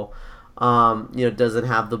cool. Doesn't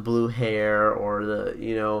have the blue hair or the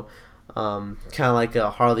kind of like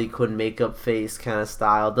a Harley Quinn makeup face kind of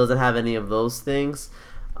style. Doesn't have any of those things.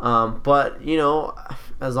 But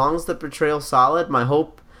as long as the portrayal's solid, my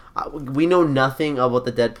hope. We know nothing of what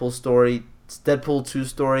the Deadpool 2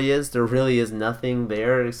 story is. There really is nothing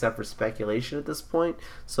there except for speculation at this point.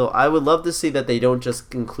 So I would love to see that they don't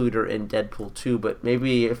just include her in Deadpool 2, but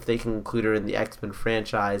maybe if they can include her in the X-Men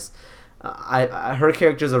franchise. Her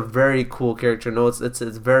character is a very cool character. No, it's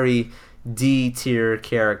very D-tier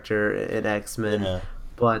character in X-Men.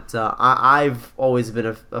 But I've always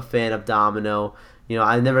been a fan of Domino.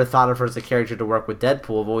 I never thought of her as a character to work with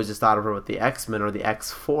Deadpool. I've always just thought of her with the X-Men or the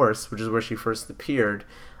X-Force, which is where she first appeared.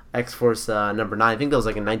 X-Force number 9. I think that was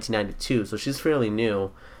in 1992, so she's fairly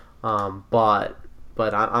new. But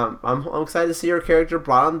I'm excited to see her character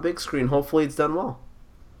brought on the big screen. Hopefully, it's done well.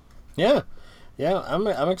 Yeah, I'm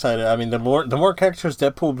excited. I mean, the more characters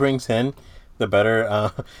Deadpool brings in, the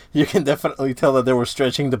better. You can definitely tell that they were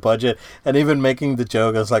stretching the budget and even making the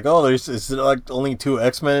joke. I was like, oh, is only 2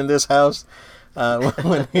 X-Men in this house.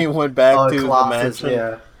 When he went back to the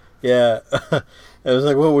mansion. Yeah. It was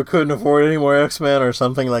like, well, we couldn't afford any more X-Men or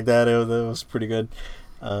something like that. It was pretty good.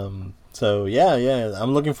 So yeah,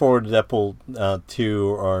 I'm looking forward to Deadpool 2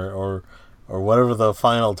 or whatever the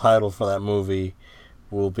final title for that movie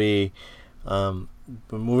will be. But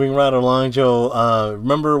moving right along, Joe.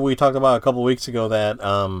 Remember we talked about a couple weeks ago that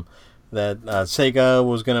Sega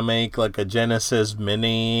was gonna make like a Genesis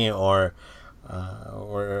Mini or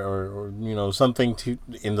something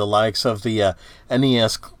in the likes of the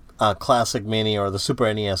NES Classic Mini or the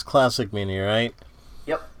Super NES Classic Mini, right?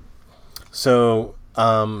 Yep. So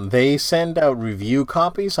they send out review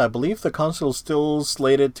copies. I believe the console is still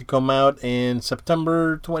slated to come out in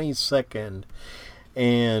September 22nd,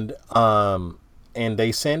 and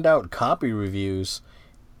they send out copy reviews,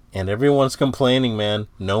 and everyone's complaining, man.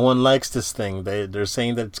 No one likes this thing. They're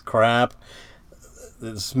saying that it's crap.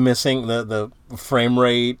 It's missing the frame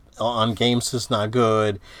rate on games is not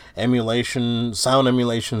good. Sound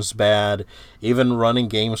emulation's bad. Even running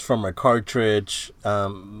games from a cartridge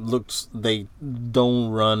they don't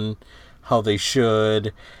run how they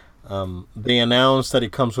should. They announced that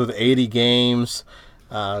it comes with 80 games.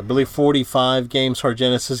 I believe 45 games are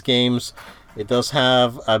Genesis games. It does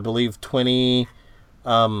have, I believe, 20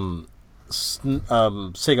 Sega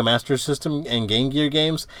Master System and Game Gear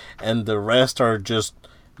games, and the rest are just,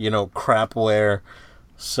 crapware.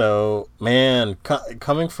 So, man,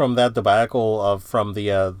 coming from that debacle from the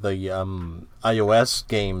iOS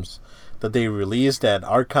games that they released, that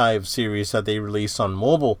archive series that they released on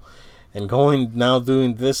mobile, and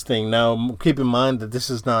doing this thing. Now, keep in mind that this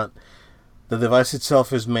is not, the device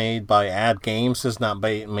itself is made by Ad Games. It's not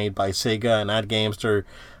made by Sega, and Ad Games,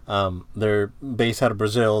 they're based out of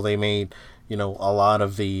Brazil. They made, a lot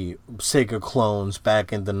of the Sega clones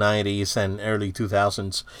back in the 90s and early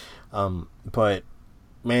 2000s. But,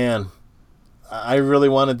 man, I really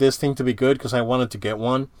wanted this thing to be good because I wanted to get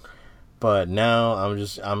one. But now I'm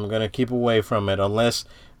going to keep away from it unless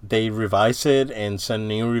they revise it and send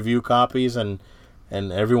new review copies and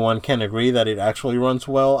everyone can agree that it actually runs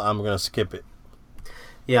well. I'm going to skip it.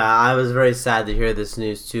 Yeah, I was very sad to hear this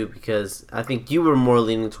news too, because I think you were more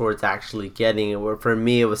leaning towards actually getting it, where for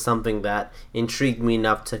me it was something that intrigued me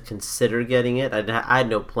enough to consider getting it. I had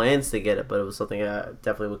no plans to get it, but it was something I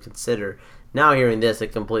definitely would consider. Now hearing this,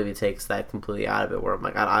 it completely takes that completely out of it, where I'm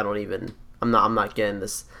like, I'm not getting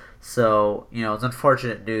this. So, it's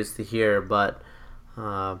unfortunate news to hear, but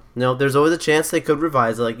there's always a chance they could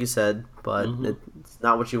revise it, like you said, but it's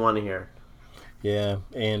not what you want to hear. Yeah,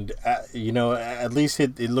 and at least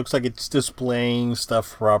it looks like it's displaying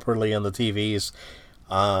stuff properly on the TVs.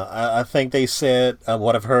 I think they said,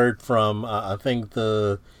 what I've heard from I think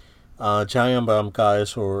the Giant Bomb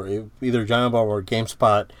guys, or either Giant Bomb or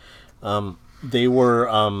GameSpot, they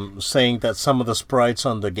were saying that some of the sprites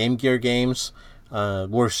on the Game Gear games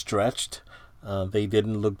were stretched. They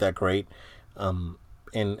didn't look that great. And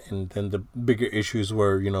then the bigger issues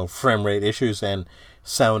were, frame rate issues, and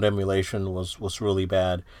sound emulation was really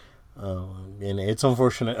bad. And it's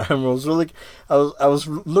unfortunate. I was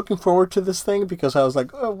looking forward to this thing because I was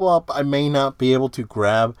like, oh well, I may not be able to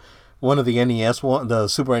grab one of the the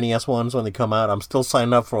Super NES ones when they come out. I'm still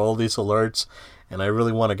signed up for all these alerts, and I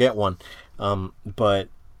really want to get one. But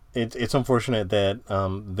it's unfortunate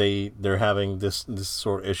that they're having this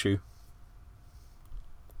sort of issue.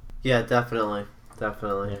 Yeah, definitely.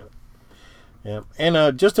 Yeah.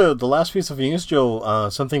 And just the last piece of news, Joe,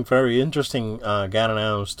 something very interesting got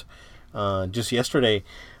announced just yesterday.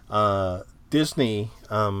 Disney,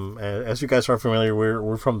 as you guys are familiar,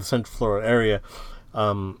 we're from the Central Florida area,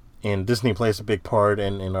 and Disney plays a big part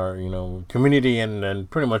in our community and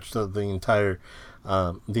pretty much the entire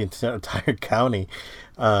county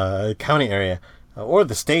area, or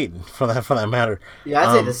the state for that matter. Yeah,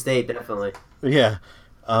 I'd say the state definitely. Yeah.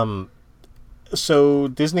 So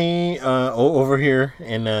Disney over here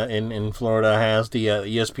in Florida has the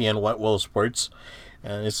ESPN White World Sports,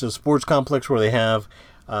 and it's a sports complex where they have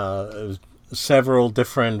several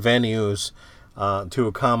different venues to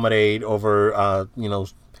accommodate over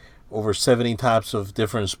 70 types of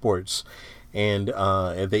different sports, and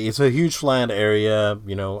it's a huge land area.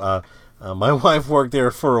 My wife worked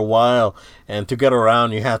there for a while, and to get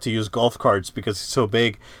around, you have to use golf carts because it's so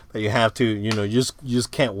big that you have to, you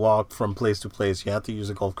just can't walk from place to place. You have to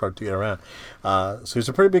use a golf cart to get around. So it's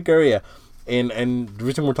a pretty big area. And the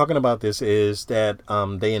reason we're talking about this is that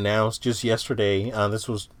they announced just yesterday, this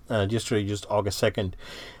was yesterday, just August 2nd,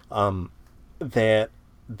 that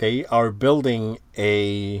they are building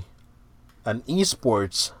an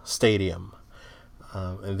esports stadium.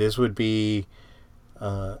 And this would be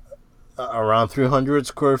around 300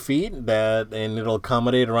 square feet, and it'll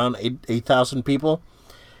accommodate around 8,000 people.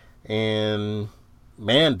 And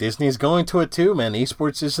man, Disney's going to it too, man.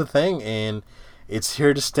 Esports is a thing, and it's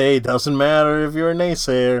here to stay. Doesn't matter if you're a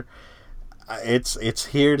naysayer. It's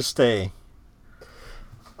here to stay.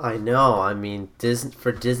 I know. I mean,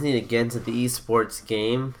 for Disney to get into the esports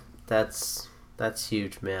game, that's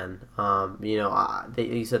huge, man.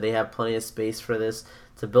 You said they have plenty of space for this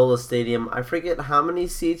to build a stadium. I forget how many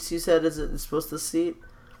seats you said is it supposed to seat?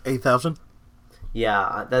 8,000.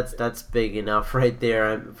 Yeah, that's big enough right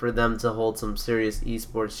there for them to hold some serious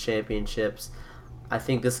esports championships. I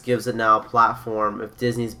think this gives it now a platform if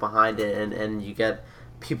Disney's behind it, and you get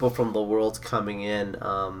people from the world coming in.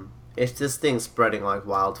 It's this thing spreading like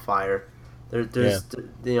wildfire. There's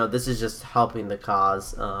this is just helping the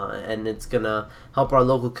cause, and it's gonna help our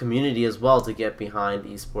local community as well to get behind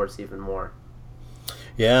esports even more.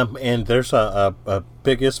 Yeah, and there's a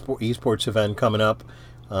big esports event coming up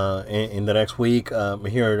in the next week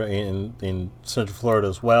here in Central Florida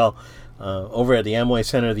as well. Over at the Amway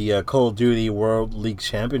Center, the Call of Duty World League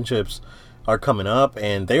Championships are coming up,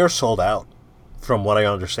 and they are sold out, from what I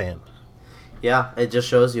understand. Yeah, it just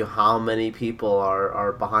shows you how many people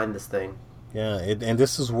are behind this thing. Yeah, and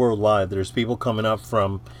this is worldwide. There's people coming up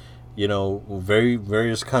from,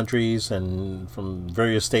 various countries and from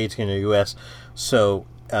various states in the U.S. So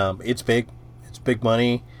it's big. It's big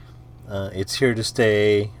money. It's here to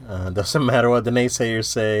stay. Doesn't matter what the naysayers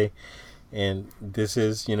say. And this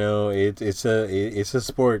is, it's a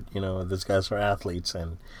sport. These guys are athletes,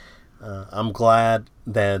 and I'm glad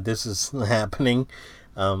that this is happening,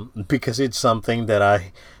 because it's something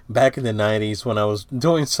that back in the '90s when I was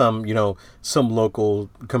doing some local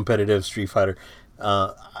competitive Street Fighter,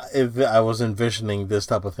 if I was envisioning this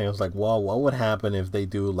type of thing, I was like, wow, what would happen if they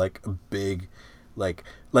do like a big,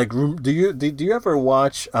 do you ever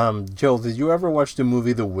watch, Joel? Did you ever watch the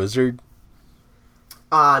movie The Wizard?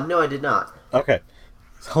 No, I did not. Okay.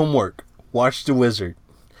 Homework. Watch The Wizard.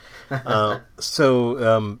 The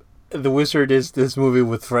Wizard is this movie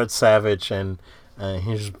with Fred Savage and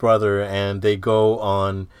his brother, and they go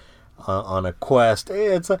on a quest.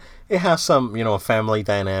 It has some, a family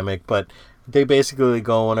dynamic, but they basically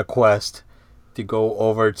go on a quest to go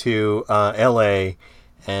over to LA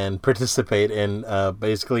and participate in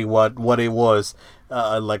basically what it was,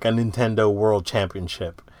 like a Nintendo World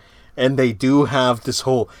Championship. And they do have this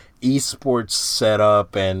whole esports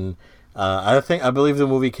setup, and I believe the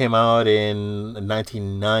movie came out in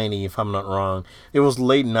 1990, if I'm not wrong. It was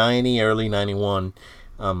late 90, early 91,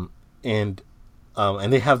 and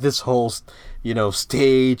they have this whole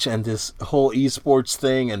stage and this whole esports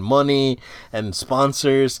thing and money and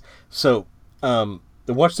sponsors. So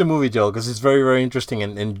watch the movie, Joel, because it's very, very interesting,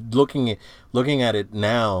 and looking at it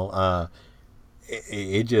now,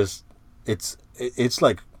 it's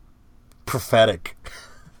like prophetic.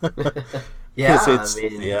 Yeah, it's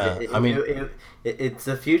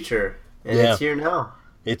the future, and it's here now.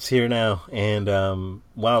 It's here now, and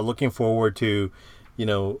wow, looking forward to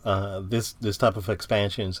this type of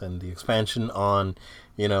expansions, and the expansion on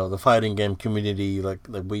the fighting game community. Like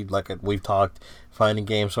we've talked, fighting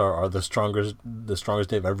games are the strongest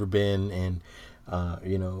they've ever been, and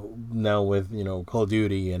now with Call of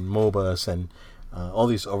Duty and MOBAs and all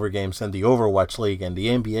these over games and the Overwatch League and the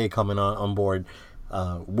NBA coming on board.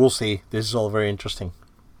 We'll see. This is all very interesting.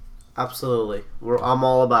 Absolutely, I'm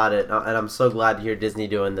all about it, and I'm so glad to hear Disney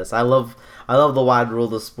doing this. I love the wide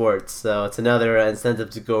world of sports, so it's another incentive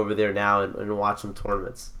to go over there now and watch some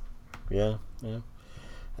tournaments. Yeah,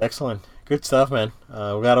 excellent, good stuff, man. We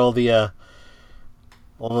got all the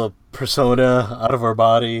Persona out of our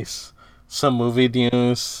bodies. Some movie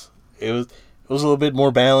news. It was a little bit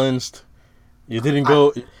more balanced. You didn't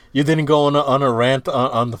go on a rant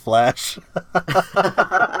on the Flash.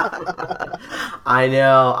 I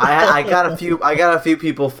know. I got a few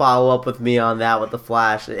people follow up with me on that with the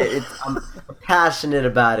Flash. I'm passionate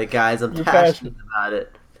about it, guys. I'm passionate about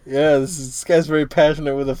it. Yeah, this guy's very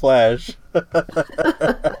passionate with the Flash. I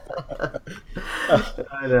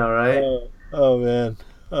know, right? Oh man.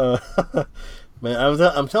 Man,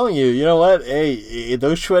 I'm telling you, you know what? Hey,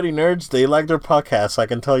 those sweaty nerds, they like their podcasts. I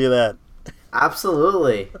can tell you that.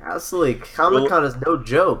 Absolutely. Comic-Con is no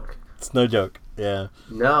joke. It's no joke. Yeah.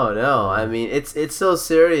 No. I mean, it's so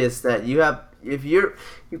serious that you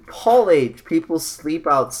Paul H, people sleep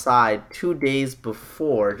outside 2 days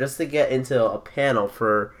before just to get into a panel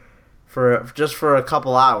for a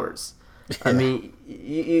couple hours. Yeah. I mean,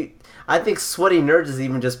 I think sweaty nerds is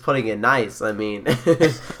even just putting it nice. I mean,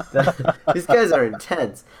 these guys are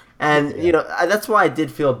intense. And, that's why I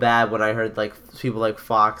did feel bad when I heard, like, people like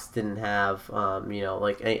Fox didn't have,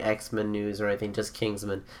 like, any X-Men news or anything, just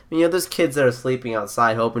Kingsman. I mean, there's kids that are sleeping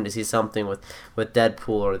outside hoping to see something with Deadpool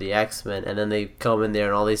or the X-Men, and then they come in there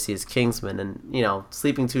and all they see is Kingsman. And,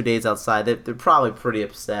 sleeping 2 days outside, they're probably pretty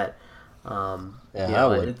upset. I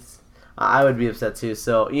would. I would be upset, too.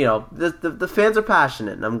 So, the fans are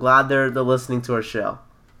passionate, and I'm glad they're listening to our show.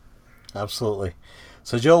 Absolutely.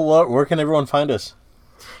 So, Joe, where can everyone find us?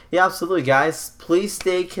 Yeah, absolutely, guys. Please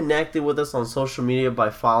stay connected with us on social media by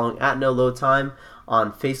following @NoLoadTime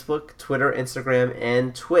on Facebook, Twitter, Instagram,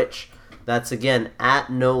 and Twitch. That's, again,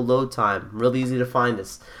 @NoLoadTime. Really easy to find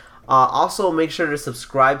us. Also, make sure to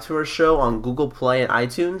subscribe to our show on Google Play and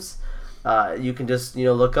iTunes. You can just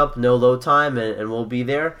look up No Load Time, and we'll be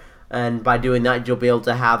there. And by doing that, you'll be able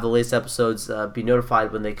to have the latest episodes be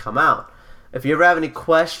notified when they come out. If you ever have any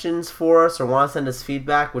questions for us or want to send us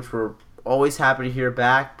feedback, which we're always happy to hear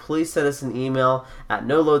back, please send us an email at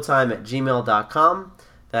noloadtime@gmail.com.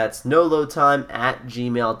 That's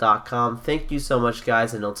noloadtime@gmail.com. Thank you so much,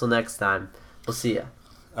 guys, and until next time, we'll see ya.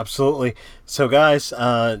 Absolutely. So, guys,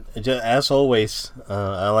 as always,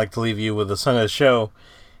 I like to leave you with a song of the show.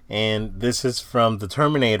 And this is from The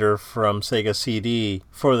Terminator from Sega CD,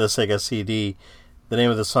 for the Sega CD. The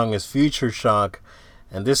name of the song is Future Shock.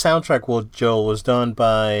 And this soundtrack, Joel, was done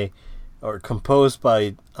by, or composed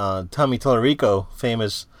by Tommy Tallarico,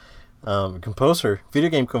 famous composer, video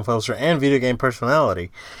game composer, and video game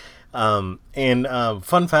personality. Fun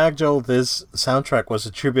fact, Joel, this soundtrack was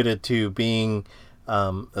attributed to being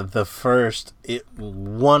the first,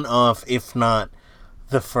 one of, if not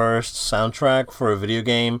the first soundtrack for a video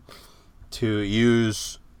game to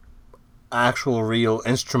use actual real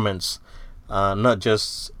instruments, not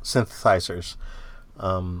just synthesizers.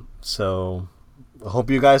 So I hope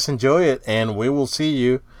you guys enjoy it, and we will see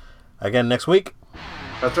you again next week.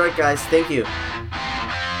 That's right, guys. Thank you.